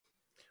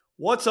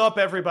What's up,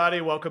 everybody?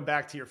 Welcome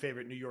back to your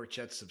favorite New York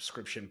Jets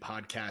subscription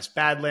podcast,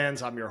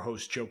 Badlands. I'm your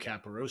host, Joe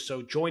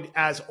Caporoso, joined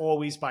as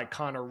always by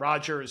Connor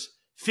Rogers.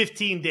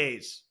 15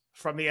 days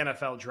from the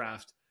NFL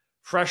draft.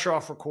 Fresh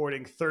off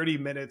recording 30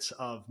 minutes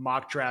of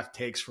mock draft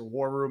takes for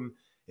War Room.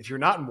 If you're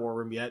not in War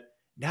Room yet,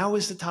 now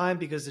is the time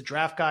because the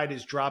draft guide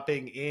is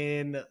dropping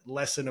in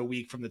less than a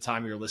week from the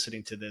time you're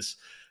listening to this.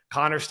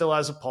 Connor still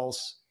has a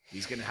pulse.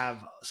 He's going to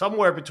have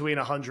somewhere between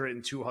 100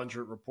 and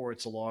 200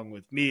 reports along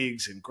with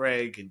Meigs and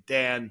Greg and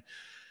Dan.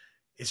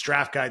 It's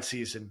draft guide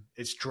season.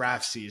 It's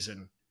draft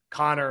season.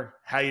 Connor,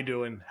 how you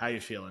doing? How you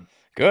feeling?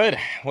 Good.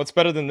 What's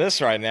better than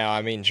this right now?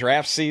 I mean,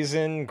 draft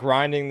season,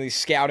 grinding these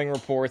scouting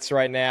reports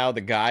right now.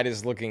 The guide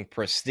is looking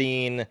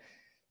pristine.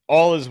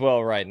 All is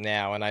well right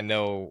now. And I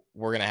know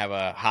we're going to have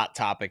a hot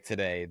topic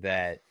today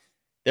that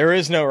there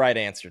is no right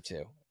answer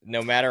to.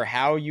 No matter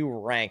how you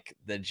rank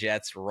the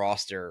Jets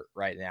roster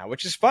right now,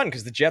 which is fun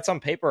because the Jets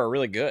on paper are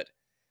really good,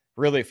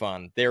 really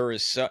fun.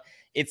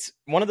 It's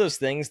one of those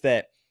things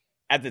that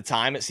at the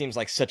time it seems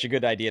like such a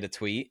good idea to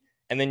tweet,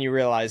 and then you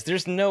realize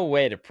there's no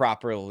way to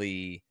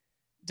properly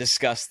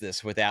discuss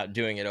this without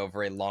doing it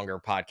over a longer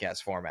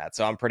podcast format.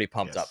 So I'm pretty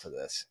pumped up for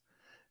this.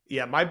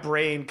 Yeah, my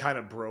brain kind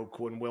of broke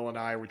when Will and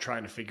I were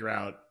trying to figure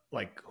out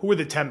who are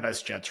the 10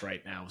 best Jets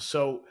right now.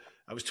 So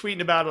I was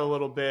tweeting about it a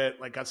little bit,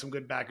 got some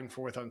good back and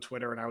forth on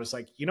Twitter. And I was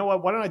like, you know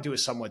what? Why don't I do a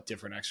somewhat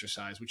different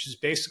exercise, which is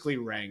basically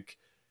rank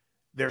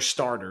their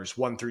starters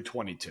 1 through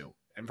 22.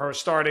 And for a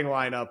starting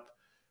lineup,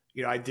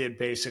 I did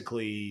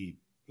basically,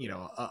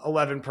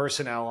 11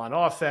 personnel on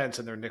offense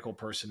and their nickel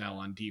personnel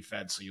on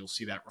defense. So you'll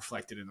see that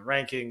reflected in the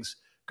rankings.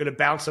 Going to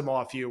bounce them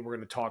off you. We're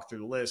going to talk through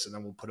the list and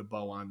then we'll put a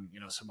bow on,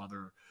 some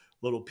other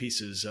little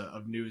pieces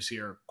of news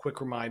here.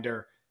 Quick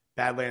reminder,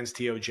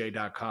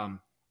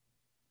 badlandstoj.com.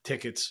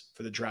 Tickets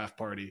for the draft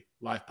party,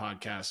 live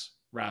podcasts,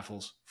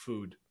 raffles,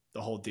 food,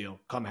 the whole deal.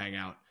 Come hang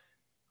out.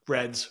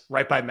 Reds,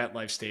 right by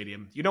MetLife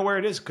Stadium. You know where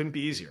it is. Couldn't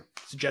be easier.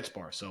 It's a Jets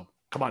bar, so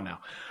come on now.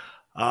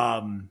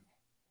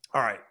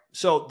 All right.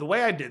 So the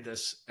way I did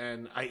this,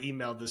 and I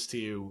emailed this to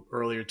you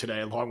earlier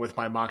today, along with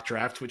my mock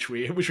draft, which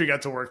we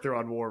got to work through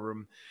on War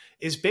Room,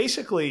 is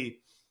basically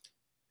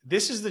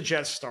this is the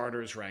Jets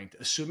starters ranked,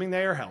 assuming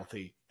they are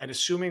healthy and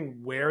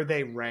assuming where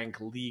they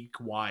rank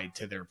league-wide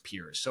to their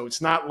peers. So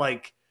it's not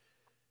like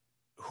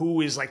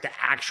who is the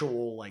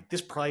actual,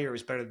 this player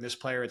is better than this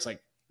player. It's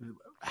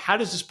how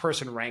does this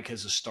person rank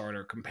as a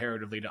starter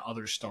comparatively to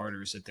other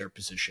starters at their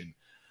position?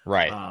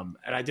 Right.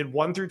 And I did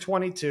 1 through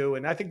 22,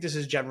 and I think this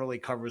is generally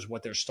covers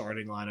what their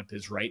starting lineup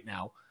is right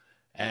now.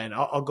 And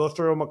I'll go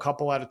through them a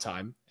couple at a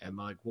time, and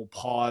we'll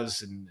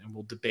pause and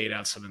we'll debate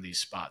out some of these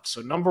spots.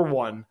 So number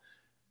 1,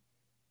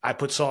 I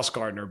put Sauce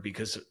Gardner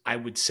because I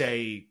would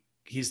say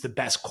he's the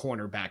best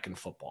cornerback in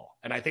football.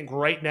 And I think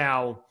right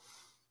now,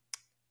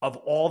 of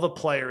all the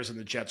players in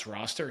the Jets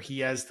roster,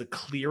 he has the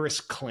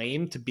clearest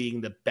claim to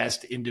being the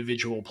best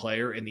individual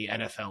player in the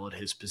NFL at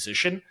his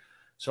position.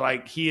 So I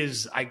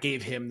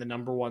gave him the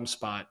number 1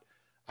 spot.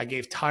 I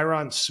gave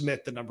Tyron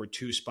Smith the number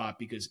 2 spot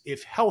because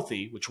if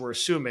healthy, which we're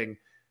assuming,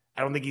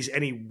 I don't think he's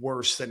any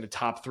worse than the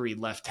top 3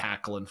 left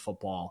tackle in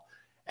football.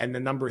 And the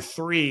number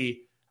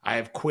 3, I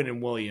have Quinnen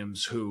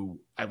Williams,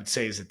 who I would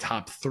say is a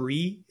top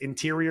 3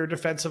 interior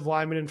defensive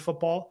lineman in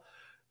football.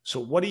 So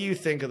what do you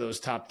think of those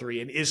top 3?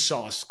 And is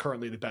Sauce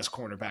currently the best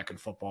cornerback in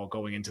football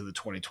going into the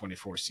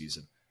 2024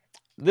 season?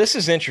 This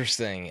is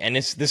interesting, and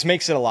this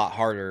makes it a lot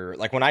harder.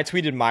 When I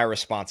tweeted my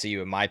response to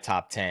you in my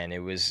top 10, it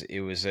was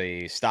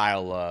a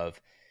style of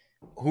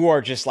who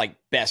are just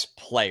best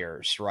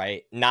players,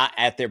 right? Not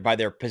by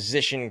their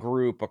position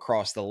group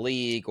across the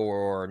league,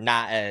 or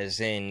not as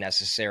in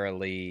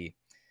necessarily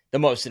the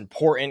most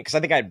important. Because I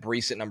think I had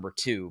Brees at number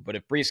 2, but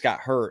if Brees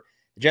got hurt,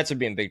 the Jets would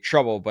be in big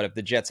trouble. But if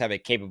the Jets have a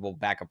capable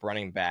backup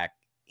running back,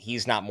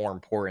 he's not more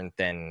important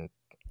than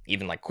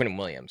even Quinnen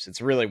Williams. It's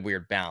a really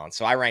weird balance.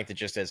 So I ranked it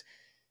just as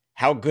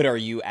how good are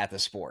you at the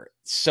sport?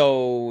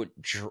 So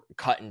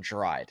cut and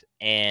dried.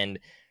 And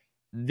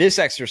this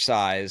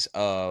exercise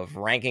of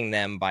ranking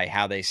them by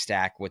how they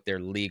stack with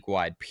their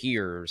league-wide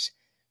peers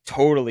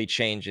totally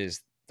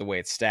changes the way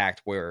it's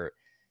stacked, where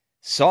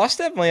Sauce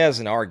definitely has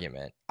an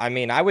argument. I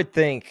mean, I would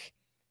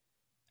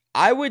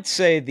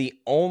say the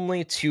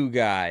only 2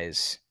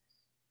 guys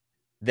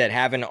that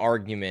have an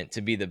argument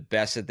to be the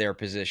best at their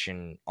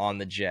position on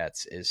the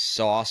Jets is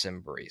Sauce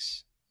and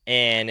Brees.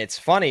 And it's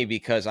funny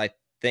because I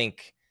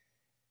think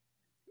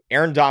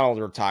Aaron Donald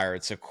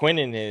retired, so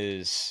Quinnen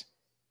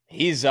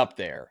he's up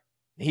there.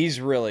 He's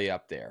really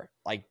up there.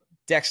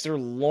 Dexter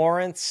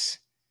Lawrence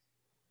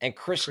and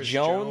Chris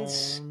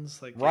Jones,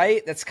 right?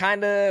 Yeah. That's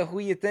kind of who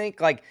you think.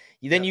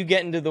 Then you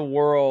get into the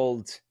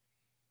world,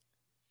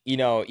 you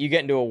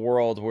get into a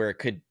world where it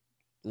could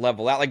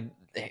level out.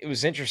 It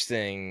was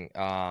interesting.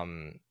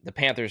 The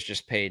Panthers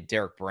just paid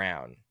Derek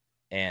Brown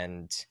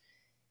and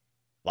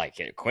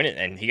Quinnen,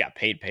 and he got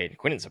paid.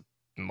 Quinnen's a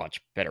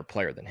much better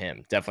player than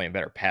him. Definitely a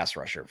better pass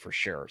rusher for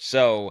sure.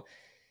 So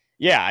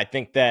yeah, I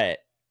think that.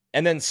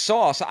 And then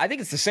Sauce, I think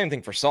it's the same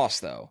thing for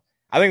Sauce though.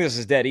 I think this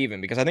is dead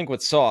even because I think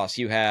with Sauce,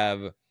 you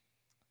have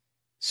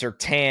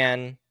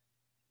Surtain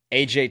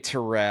AJ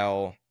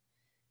Terrell.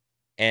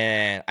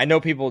 And I know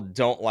people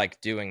don't like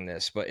doing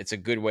this, but it's a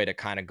good way to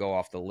kind of go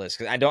off the list.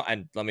 Because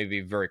and let me be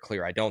very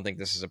clear, I don't think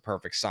this is a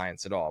perfect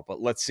science at all.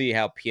 But let's see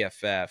how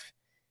PFF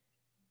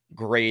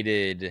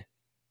graded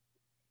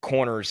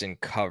corners in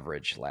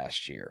coverage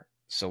last year.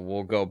 So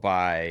we'll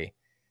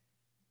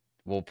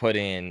put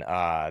in,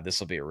 this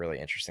will be a really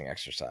interesting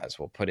exercise.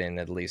 We'll put in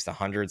at least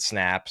 100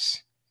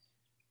 snaps.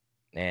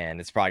 And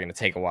it's probably going to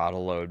take a while to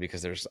load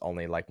because there's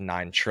only like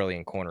 9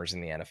 trillion corners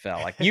in the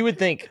NFL. Like you would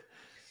think.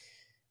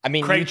 I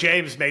mean, Craig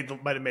James might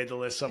have made the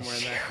list somewhere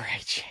in there.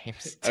 Craig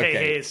James. Tay Okay.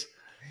 Hayes.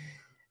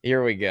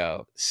 Here we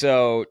go.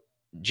 So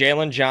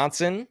Jalen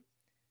Johnson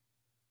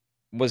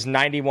was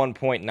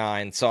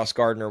 91.9. Sauce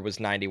Gardner was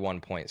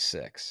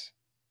 91.6.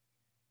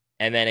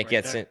 And then it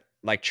gets it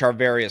like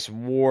Charvarius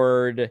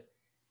Ward.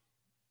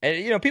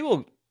 And,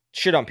 people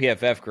shit on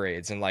PFF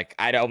grades. And like,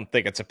 I don't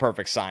think it's a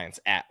perfect science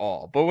at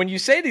all. But when you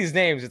say these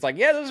names, it's like,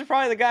 yeah, those are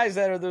probably the guys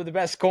that are the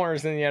best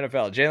corners in the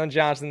NFL. Jalen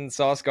Johnson,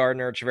 Sauce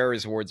Gardner,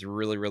 Charvarius Ward's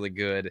really, really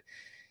good.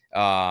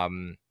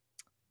 Deron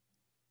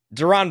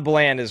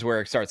Bland is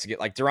where it starts to get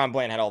like Deron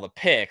Bland had all the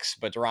picks,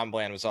 but Deron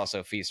Bland was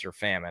also feast or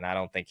famine. I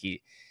don't think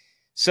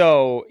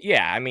so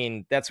yeah, I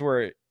mean, that's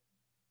where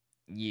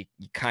you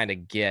kind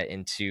of get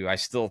into. I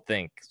still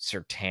think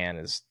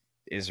Surtain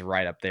is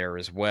right up there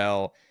as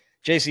well.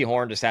 JC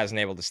Horn just hasn't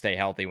able to stay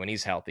healthy. When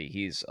he's healthy,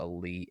 he's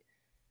elite.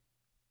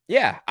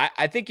 Yeah,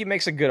 I think he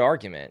makes a good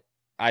argument.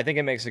 I think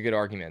it makes a good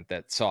argument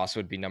that Sauce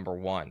would be number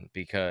one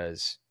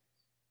because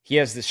he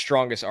has the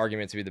strongest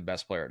argument to be the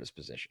best player at his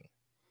position.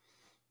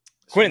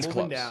 Quinn's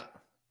close.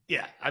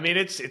 Yeah, I mean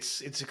it's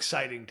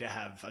exciting to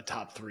have a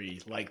top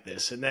 3 like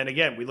this, and then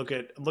again we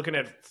looking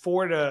at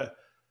 4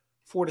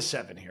 to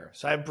 7 here.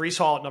 So I have Breece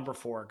Hall at number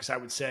 4 because I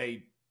would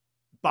say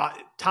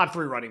top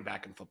 3 running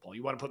back in football.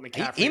 You want to put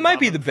McCaffrey? He might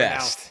be the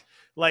best. Now.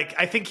 Like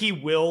I think he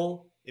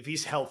will. If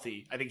he's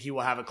healthy, I think he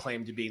will have a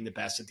claim to being the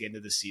best at the end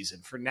of the season.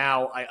 For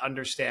now, I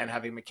understand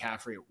having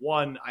McCaffrey at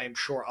 1. I am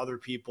sure other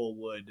people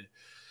would,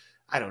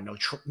 I don't know,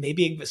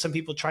 maybe some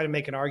people try to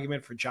make an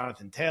argument for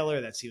Jonathan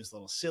Taylor. That seems a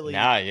little silly.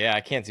 Yeah, I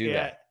can't do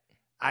that.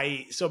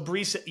 So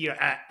Breece,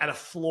 at a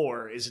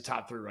floor is a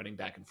top 3 running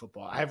back in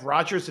football. I have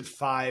Rodgers at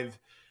 5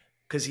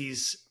 because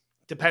he's,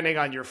 depending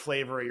on your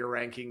flavor or your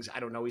rankings, I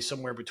don't know, he's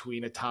somewhere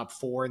between a top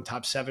 4 and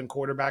top 7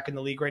 quarterback in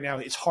the league right now.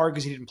 It's hard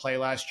because he didn't play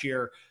last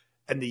year.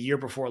 And the year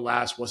before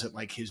last wasn't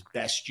like his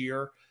best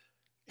year.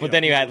 But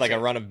then you had like a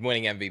run of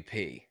winning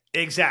MVP.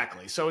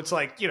 Exactly. So it's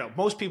like,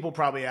 most people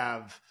probably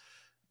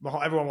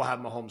everyone will have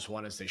Mahomes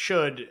 1 as they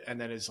should. And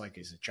then it's like,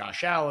 is it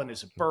Josh Allen?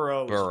 Is it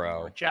Burrow? Is it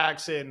Lamar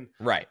Jackson?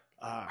 Right.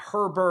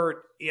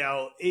 Herbert,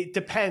 it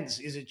depends.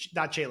 Is it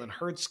not Jalen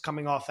Hurts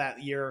coming off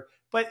that year?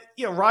 But,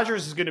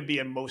 Rodgers is going to be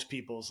in most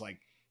people's, like,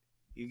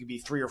 it could be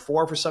 3 or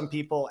 4 for some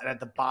people. And at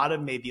the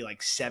bottom, maybe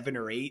like 7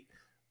 or 8.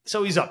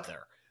 So he's up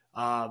there.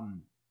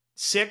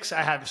 6,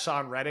 I have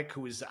Hassan Reddick,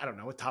 who is, I don't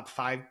know, a top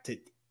 5 to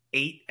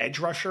 8 edge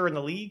rusher in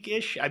the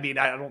league-ish. I mean,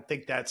 I don't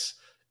think that's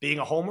being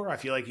a homer. I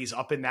feel like he's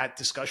up in that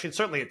discussion.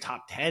 Certainly a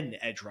top 10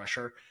 edge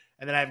rusher.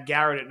 And then I have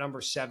Garrett at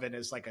number 7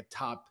 as like a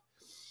top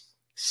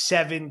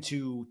 7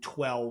 to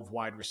 12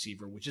 wide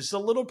receiver, which is a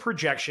little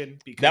projection.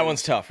 Because that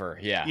one's tougher,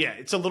 yeah. Yeah,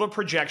 it's a little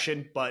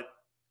projection, but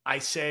I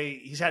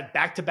say he's had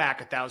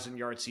back-to-back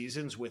 1,000-yard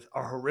seasons with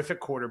a horrific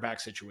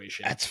quarterback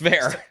situation. That's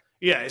fair.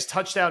 Yeah, his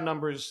touchdown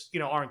numbers,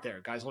 aren't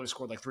there. Guys only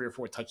scored like 3 or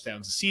 4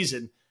 touchdowns a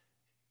season.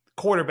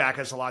 Quarterback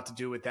has a lot to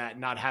do with that,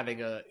 not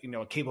having a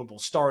capable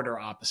starter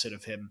opposite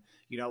of him.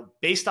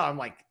 Based on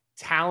like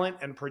talent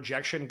and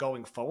projection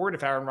going forward,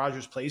 if Aaron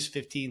Rodgers plays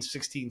 15,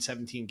 16,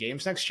 17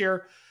 games next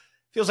year,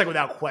 feels like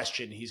without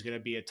question he's going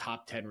to be a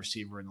top 10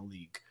 receiver in the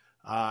league.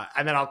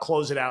 And then I'll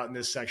close it out in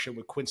this section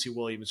with Quincy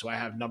Williams, who I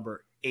have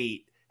number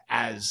 8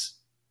 as,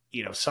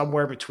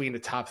 somewhere between the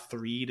top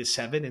 3 to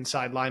 7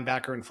 inside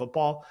linebacker in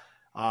football.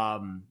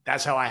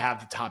 That's how I have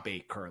the top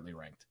 8 currently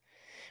ranked.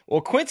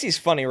 Well, Quincy's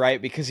funny,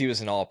 right? Because he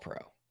was an all-pro.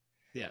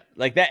 Yeah.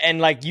 Like that. And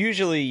like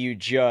usually you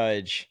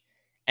judge,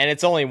 and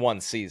it's only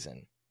one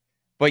season,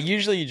 but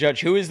usually you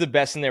judge who is the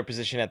best in their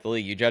position at the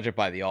league. You judge it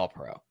by the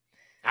all-pro.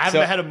 I have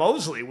him ahead of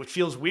Mosley, which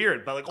feels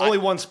weird, but like only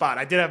one spot.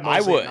 I did have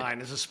Mosley at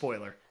 9 as a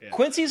spoiler. Yeah.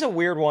 Quincy's a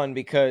weird one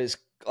because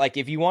like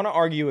if you want to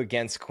argue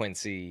against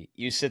Quincy,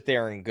 you sit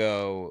there and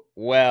go,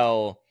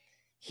 well,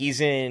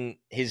 he's in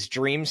his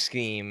dream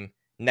scheme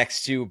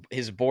next to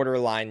his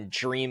borderline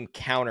dream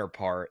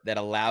counterpart that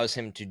allows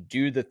him to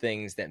do the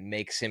things that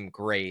makes him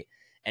great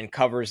and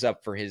covers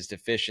up for his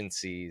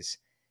deficiencies.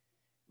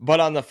 But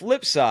on the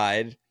flip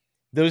side,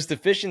 those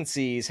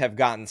deficiencies have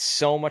gotten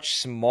so much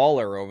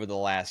smaller over the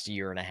last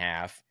year and a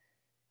half.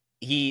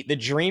 The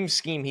dream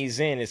scheme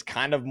he's in is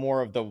kind of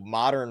more of the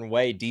modern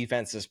way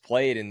defense is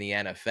played in the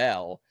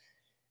NFL.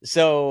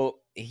 So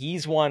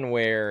he's one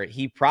where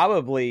he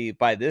probably,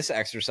 by this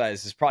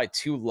exercise, is probably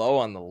too low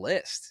on the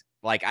list.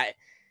 Like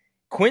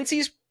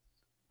Quincy's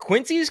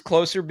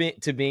closer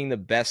to being the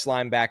best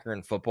linebacker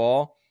in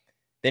football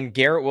than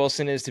Garrett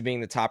Wilson is to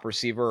being the top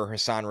receiver, or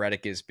Hassan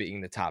Reddick is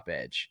being the top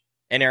edge,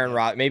 and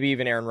maybe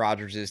even Aaron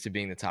Rodgers is to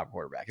being the top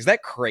quarterback. Is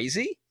that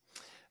crazy?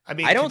 I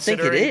mean, I don't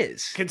think it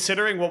is.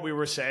 Considering what we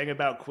were saying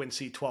about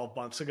Quincy 12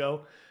 months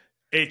ago,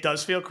 it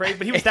does feel crazy,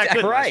 but he was that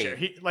good last year.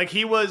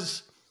 He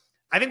was,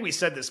 I think we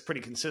said this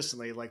pretty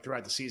consistently, like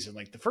throughout the season,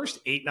 like the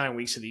first 8-9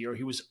 weeks of the year,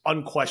 he was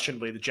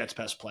unquestionably the Jets'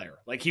 best player.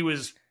 Like he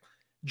was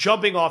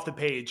jumping off the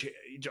page,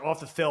 off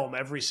the film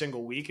every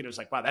single week. And it was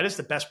like, wow, that is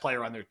the best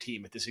player on their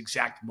team at this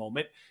exact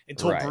moment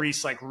until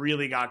Brees like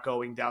really got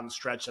going down the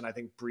stretch. And I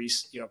think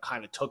Brees,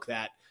 kind of took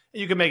that.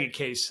 And you can make a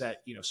case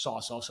that,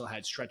 Sauce also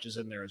had stretches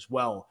in there as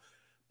well.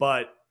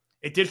 But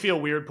it did feel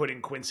weird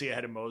putting Quincy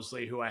ahead of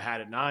Mosley, who I had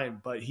at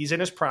 9, but he's in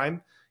his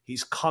prime.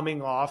 He's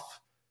coming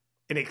off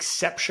an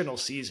exceptional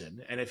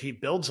season. And if he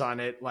builds on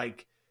it,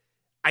 like,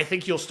 I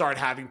think you'll start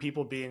having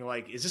people being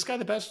like, is this guy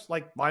the best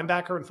like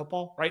linebacker in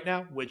football right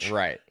now? Which,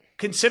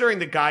 considering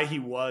the guy he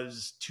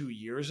was 2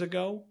 years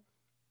ago,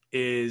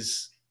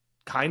 is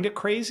kind of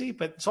crazy,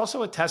 but it's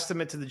also a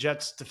testament to the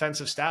Jets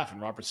defensive staff and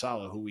Robert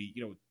Saleh, who we,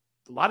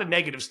 a lot of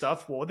negative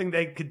stuff. Well, one thing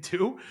they could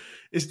do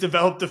is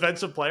develop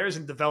defensive players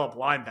and develop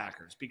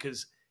linebackers,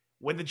 because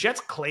when the Jets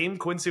claimed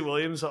Quincy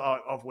Williams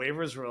off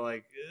waivers, were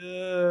like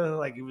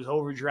he was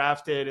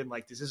overdrafted and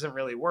like this isn't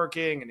really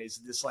working, and is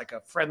this like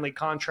a friendly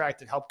contract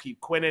to help keep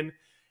Quinnen?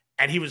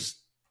 And he was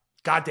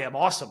goddamn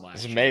awesome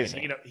last year.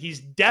 Amazing. And, he's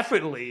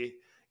definitely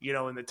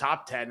in the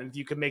top 10. And if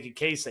you can make a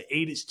case that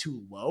 8 is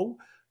too low,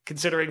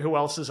 considering who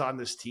else is on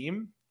this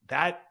team,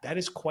 that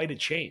is quite a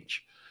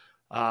change.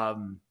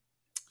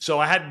 So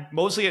I had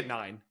Mosley at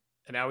 9,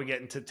 and now we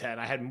get into 10.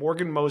 I had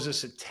Morgan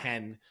Moses at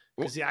 10.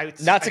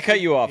 Not to cut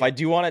you off, I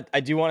do want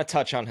to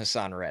touch on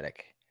Hassan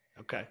Reddick.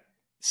 Okay.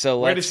 So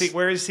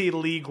where is he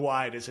league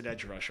wide as an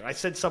edge rusher? I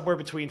said somewhere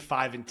between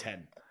 5 and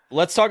 10.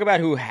 Let's talk about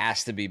who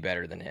has to be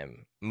better than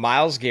him.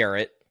 Myles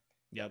Garrett.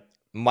 Yep.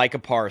 Micah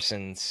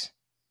Parsons.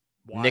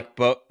 Watt.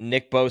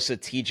 Nick Bosa,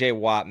 TJ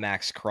Watt,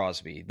 Max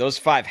Crosby. Those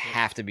 5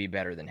 have to be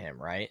better than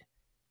him, right?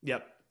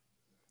 Yep.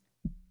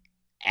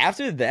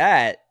 After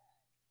that,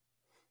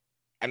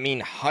 I mean,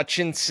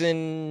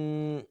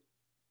 Hutchinson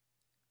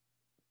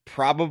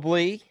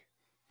probably.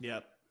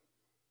 Yep.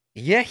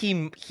 Yeah,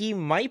 he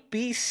might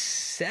be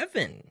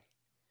 7.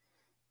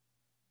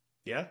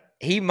 Yeah.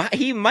 He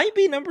might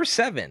be number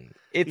 7.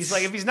 He's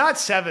like, if he's not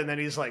 7, then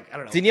he's like, I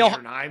don't know, 8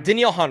 or 9.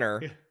 Danielle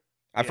Hunter.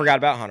 I forgot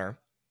about Hunter.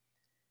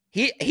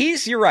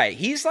 You're right.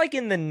 He's like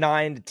in the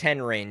 9 to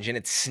 10 range, and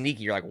it's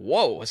sneaky. You're like,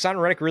 whoa, Hassan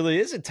Reddick really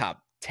is a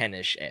top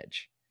 10-ish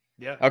edge.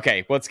 Yeah.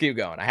 Okay, let's keep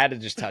going. I had to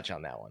just touch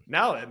on that one.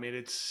 No, I mean,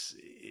 it's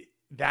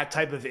that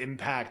type of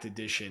impact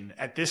addition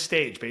at this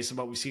stage, based on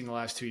what we've seen in the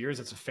last 2 years,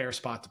 that's a fair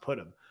spot to put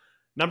him.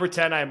 Number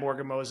 10, I have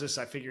Morgan Moses.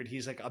 I figured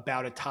he's like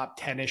about a top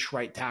 10-ish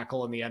right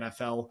tackle in the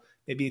NFL,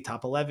 maybe a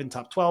top 11,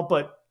 top 12,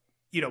 but,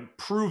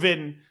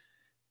 proven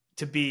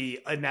to be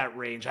in that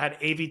range. I had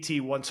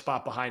AVT one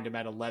spot behind him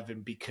at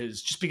 11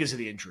 because of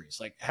the injuries.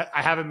 Like,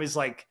 I have him as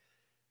like,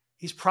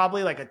 he's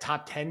probably like a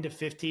top 10 to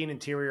 15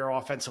 interior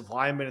offensive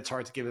lineman. It's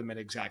hard to give him an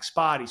exact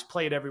spot. He's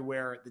played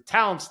everywhere. The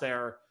talent's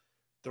there.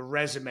 The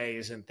resume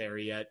isn't there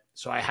yet.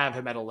 So I have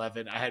him at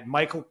 11. I had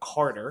Michael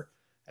Carter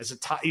as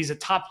he's a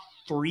top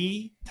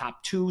 3,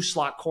 top 2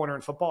 slot corner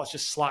in football. It's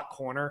just slot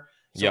corner.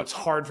 So It's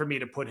hard for me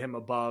to put him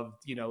above,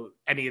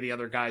 any of the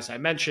other guys I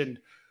mentioned.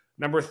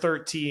 Number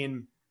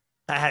 13,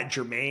 I had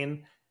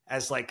Jermaine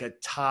as like a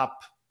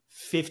top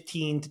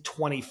 15 to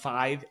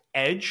 25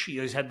 edge.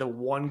 He's had the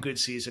one good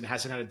season,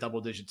 hasn't had a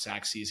double-digit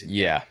sack season.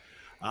 Yeah.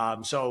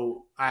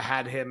 So I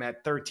had him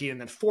at 13.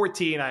 And then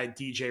 14, I had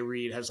DJ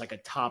Reed as like a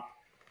top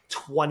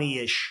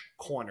 20-ish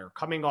corner,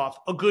 coming off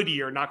a good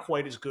year, not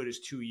quite as good as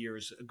 2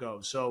 years ago.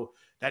 So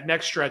that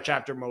next stretch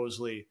after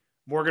Mosley,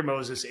 Morgan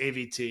Moses,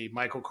 AVT,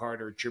 Michael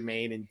Carter,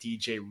 Jermaine, and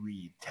DJ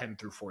Reed, 10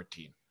 through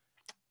 14.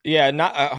 Yeah, not